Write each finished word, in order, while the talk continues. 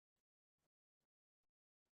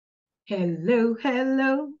Hello,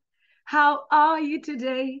 hello. How are you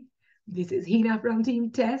today? This is Hina from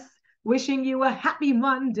Team TES, wishing you a happy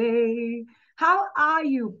Monday. How are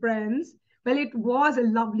you, friends? Well, it was a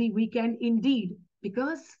lovely weekend indeed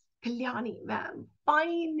because Kalyani, ma'am,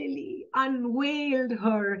 finally unveiled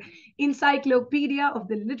her Encyclopedia of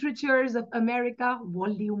the Literatures of America,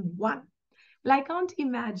 Volume 1. Well, I can't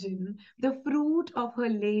imagine the fruit of her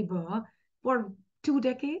labor for 2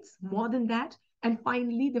 decades, more than that. And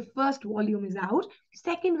finally, the first volume is out.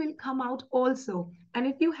 Second will come out also. And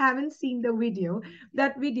if you haven't seen the video,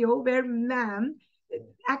 that video where ma'am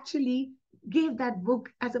actually gave that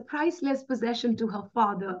book as a priceless possession to her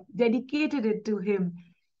father, dedicated it to him.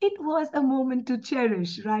 It was a moment to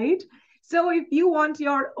cherish, right? So if you want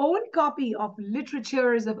your own copy of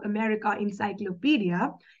Literatures of America Encyclopedia,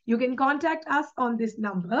 you can contact us on this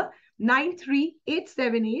number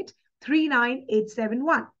 93878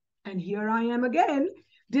 39871. And here I am again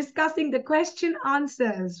discussing the question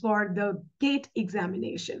answers for the GATE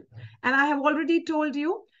examination. And I have already told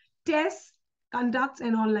you, TES conducts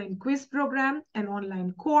an online quiz program, an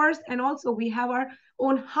online course, and also we have our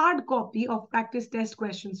own hard copy of practice test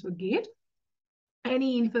questions for GATE.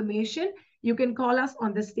 Any information, you can call us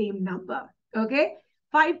on the same number. Okay?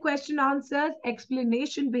 5 question answers,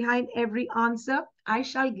 explanation behind every answer I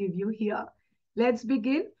shall give you here. Let's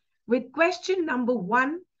begin with question number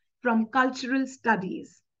 1 from Cultural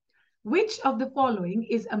Studies. Which of the following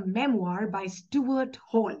is a memoir by Stuart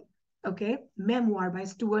Hall? Okay, memoir by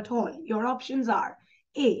Stuart Hall. Your options are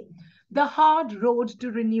A, The Hard Road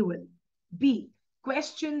to Renewal. B,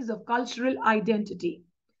 Questions of Cultural Identity.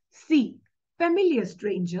 C, Familiar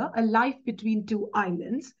Stranger, A Life Between Two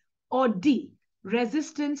Islands. Or D,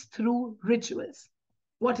 Resistance Through Rituals.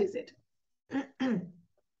 What is it?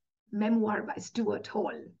 Memoir by Stuart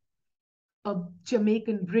Hall, a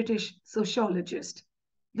Jamaican British sociologist.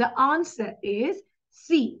 The answer is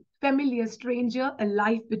C, Familiar Stranger, A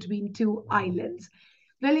Life Between Two Islands.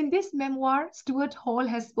 Well, in this memoir, Stuart Hall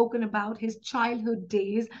has spoken about his childhood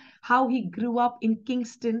days, how he grew up in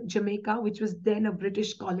Kingston, Jamaica, which was then a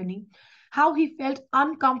British colony, how he felt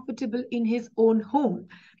uncomfortable in his own home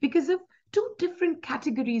because of 2 different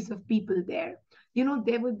categories of people there. You know,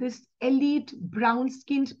 there were this elite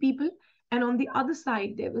brown-skinned people, and on the other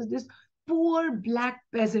side, there was this poor black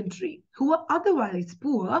peasantry who were otherwise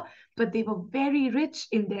poor, but they were very rich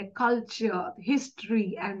in their culture,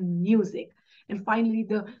 history, and music. And finally,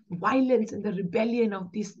 the violence and the rebellion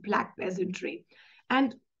of this black peasantry.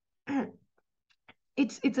 And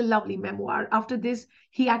it's a lovely memoir. After this,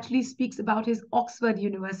 he actually speaks about his Oxford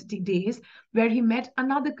University days, where he met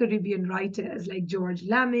another Caribbean writers like George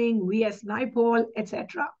Lamming, V.S. Naipaul,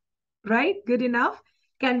 etc. Right? Good enough?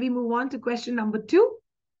 Can we move on to question number 2?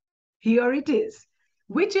 Here it is.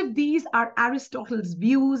 Which of these are Aristotle's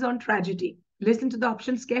views on tragedy? Listen to the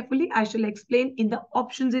options carefully. I shall explain in the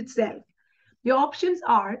options itself. The options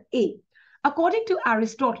are A. According to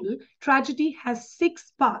Aristotle, tragedy has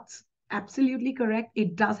 6 parts. Absolutely correct.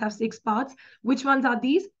 It does have 6 parts. Which ones are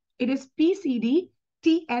these? It is PCD,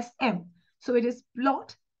 TSM. So it is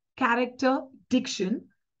plot, character, diction,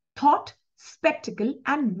 thought, spectacle,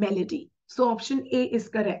 and melody. So option A is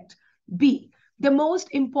correct. B. The most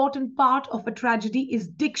important part of a tragedy is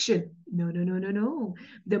diction. No, no, no, no, no.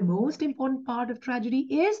 The most important part of tragedy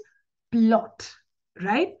is plot,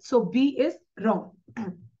 right? So B is wrong.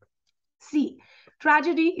 C,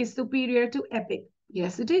 tragedy is superior to epic.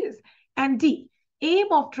 Yes, it is. And D, aim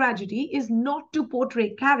of tragedy is not to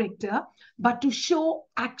portray character, but to show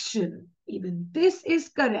action. Even this is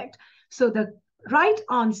correct. So the right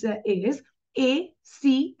answer is A,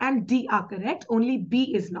 C, and D are correct. Only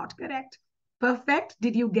B is not correct. Perfect.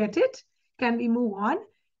 Did you get it? Can we move on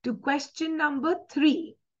to question number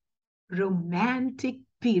 3? Romantic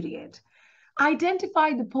period.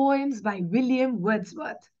 Identify the poems by William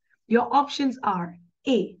Wordsworth. Your options are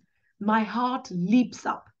A, My Heart Leaps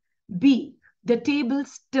Up. B, The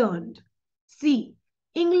Tables Turned. C,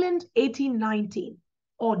 England 1819.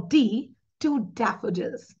 Or D, Two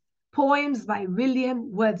Daffodils. Poems by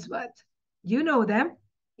William Wordsworth. You know them.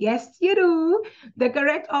 Yes, you do. The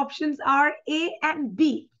correct options are A and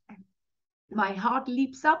B. My Heart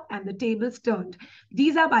Leaps Up and The Tables Turned.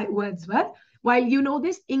 These are by Wordsworth. While you know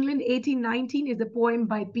this, England 1819 is a poem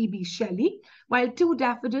by P.B. Shelley, while Two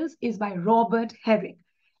Daffodils is by Robert Herrick.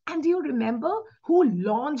 And do you remember who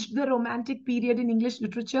launched the Romantic period in English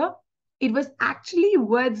literature? It was actually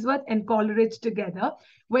Wordsworth and Coleridge together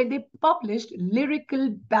when they published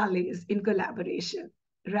lyrical ballets in collaboration,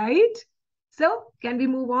 right? So, can we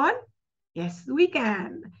move on? Yes, we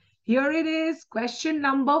can. Here it is, question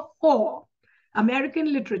number 4.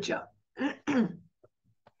 American literature.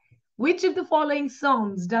 Which of the following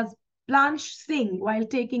songs does Blanche sing while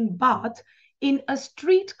taking bath in A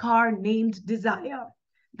Streetcar Named Desire?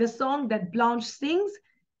 The song that Blanche sings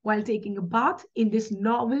while taking a bath in this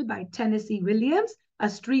novel by Tennessee Williams, A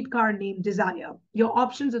Streetcar Named Desire. Your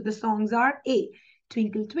options of the songs are A,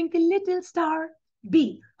 Twinkle, Twinkle, Little Star,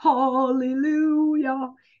 B, Hallelujah,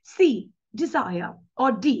 C, Desire,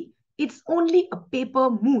 or D, It's Only a Paper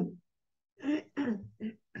Moon.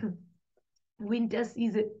 Winter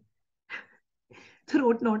season.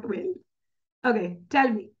 Throat not well. Okay, tell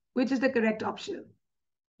me, which is the correct option?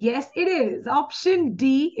 Yes, it is. Option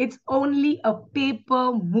D, It's Only a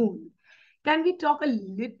Paper Moon. Can we talk a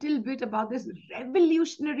little bit about this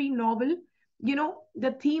revolutionary novel? You know,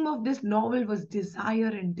 the theme of this novel was desire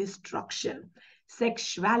and destruction,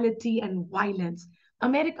 sexuality and violence.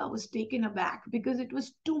 America was taken aback because it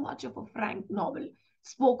was too much of a frank novel,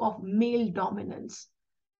 spoke of male dominance.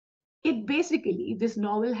 It basically, this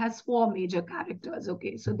novel has four major characters.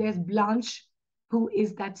 Okay, so there's Blanche, who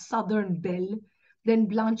is that southern belle. Then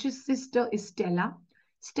Blanche's sister is Stella.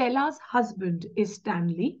 Stella's husband is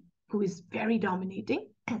Stanley, who is very dominating.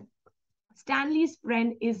 Stanley's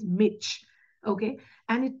friend is Mitch. Okay,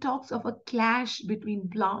 and it talks of a clash between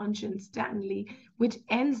Blanche and Stanley, which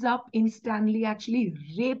ends up in Stanley actually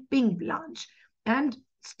raping Blanche and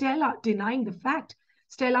Stella denying the fact.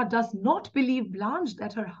 Stella does not believe Blanche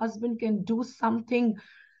that her husband can do something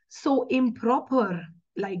so improper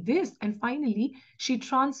like this. And finally, she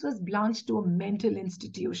transfers Blanche to a mental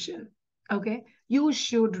institution. Okay, you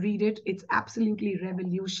should read it. It's absolutely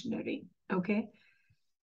revolutionary. Okay,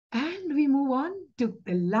 and we move on to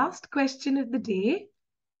the last question of the day,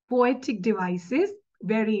 poetic devices.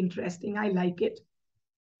 Very interesting. I like it.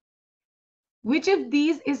 Which of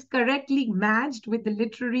these is correctly matched with the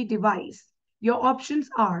literary device? Your options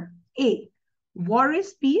are A, war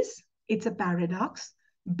is peace, it's a paradox.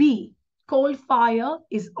 B, cold fire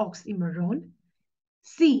is oxymoron.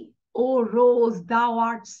 C, O rose, thou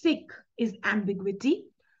art sick is ambiguity.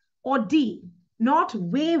 Or D, not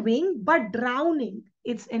waving but drowning,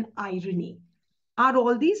 it's an irony. Are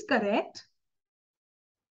all these correct?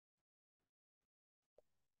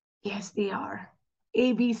 Yes, they are.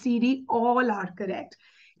 A, B, C, D, all are correct.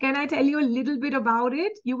 Can I tell you a little bit about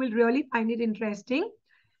it? You will really find it interesting.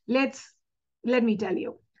 Let me tell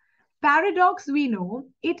you. Paradox, we know,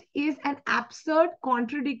 it is an absurd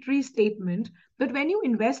contradictory statement, but when you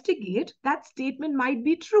investigate, that statement might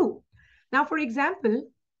be true. Now, for example,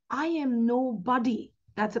 I am nobody.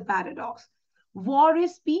 That's a paradox. War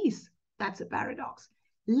is peace. That's a paradox.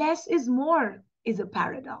 Less is more is a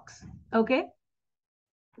paradox. Okay?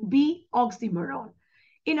 B, oxymoron.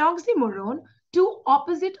 In oxymoron, two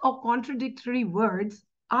opposite or contradictory words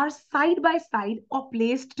are side by side or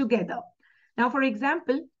placed together. Now, for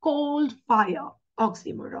example, cold fire,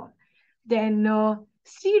 oxymoron. Then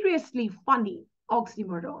seriously funny,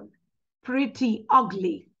 oxymoron. Pretty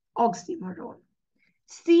ugly, oxymoron.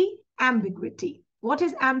 C, ambiguity. What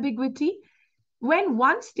is ambiguity? When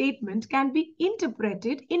one statement can be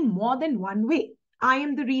interpreted in more than one way. I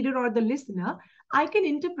am the reader or the listener. I can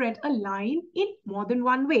interpret a line in more than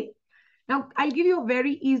one way. Now, I'll give you a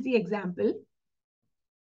very easy example.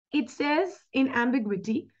 It says in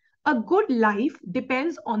ambiguity, a good life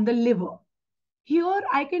depends on the liver. Here,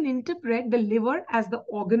 I can interpret the liver as the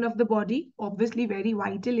organ of the body, obviously very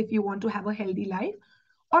vital if you want to have a healthy life,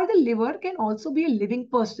 or the liver can also be a living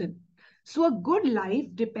person. So a good life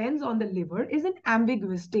depends on the liver is an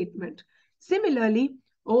ambiguous statement. Similarly,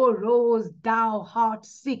 oh rose, thou heart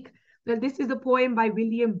sick. Well, this is a poem by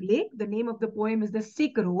William Blake. The name of the poem is The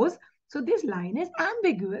Sick Rose. So this line is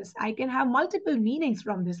ambiguous. I can have multiple meanings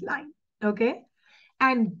from this line. Okay.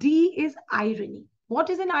 And D is irony. What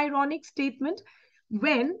is an ironic statement?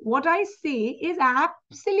 When what I say is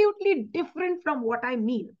absolutely different from what I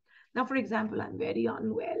mean. Now, for example, I'm very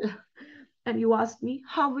unwell. And you ask me,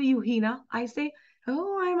 how are you, Hina? I say,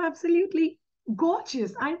 oh, I'm absolutely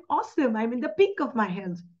gorgeous. I'm awesome. I'm in the peak of my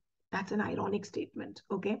health. That's an ironic statement.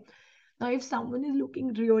 Okay. Now, if someone is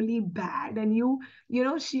looking really bad and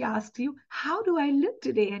she asks you, how do I look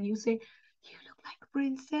today? And you say, you look like a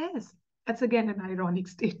princess. That's again an ironic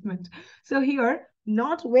statement. So here,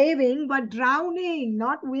 not waving, but drowning,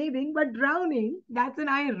 not waving, but drowning. That's an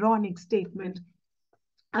ironic statement.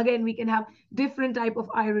 Again, we can have different type of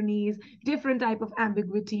ironies, different type of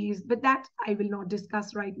ambiguities, but that I will not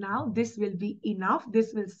discuss right now. This will be enough.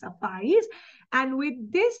 This will suffice. And with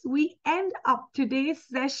this, we end up today's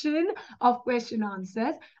session of question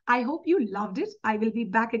answers. I hope you loved it. I will be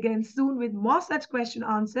back again soon with more such question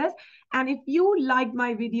answers. And if you liked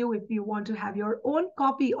my video, if you want to have your own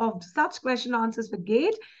copy of such question answers for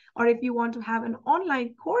GATE, or if you want to have an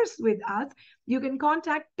online course with us, you can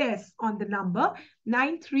contact TES on the number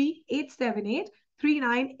 93878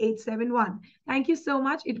 39871. Thank you so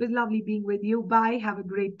much. It was lovely being with you. Bye. Have a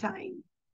great time.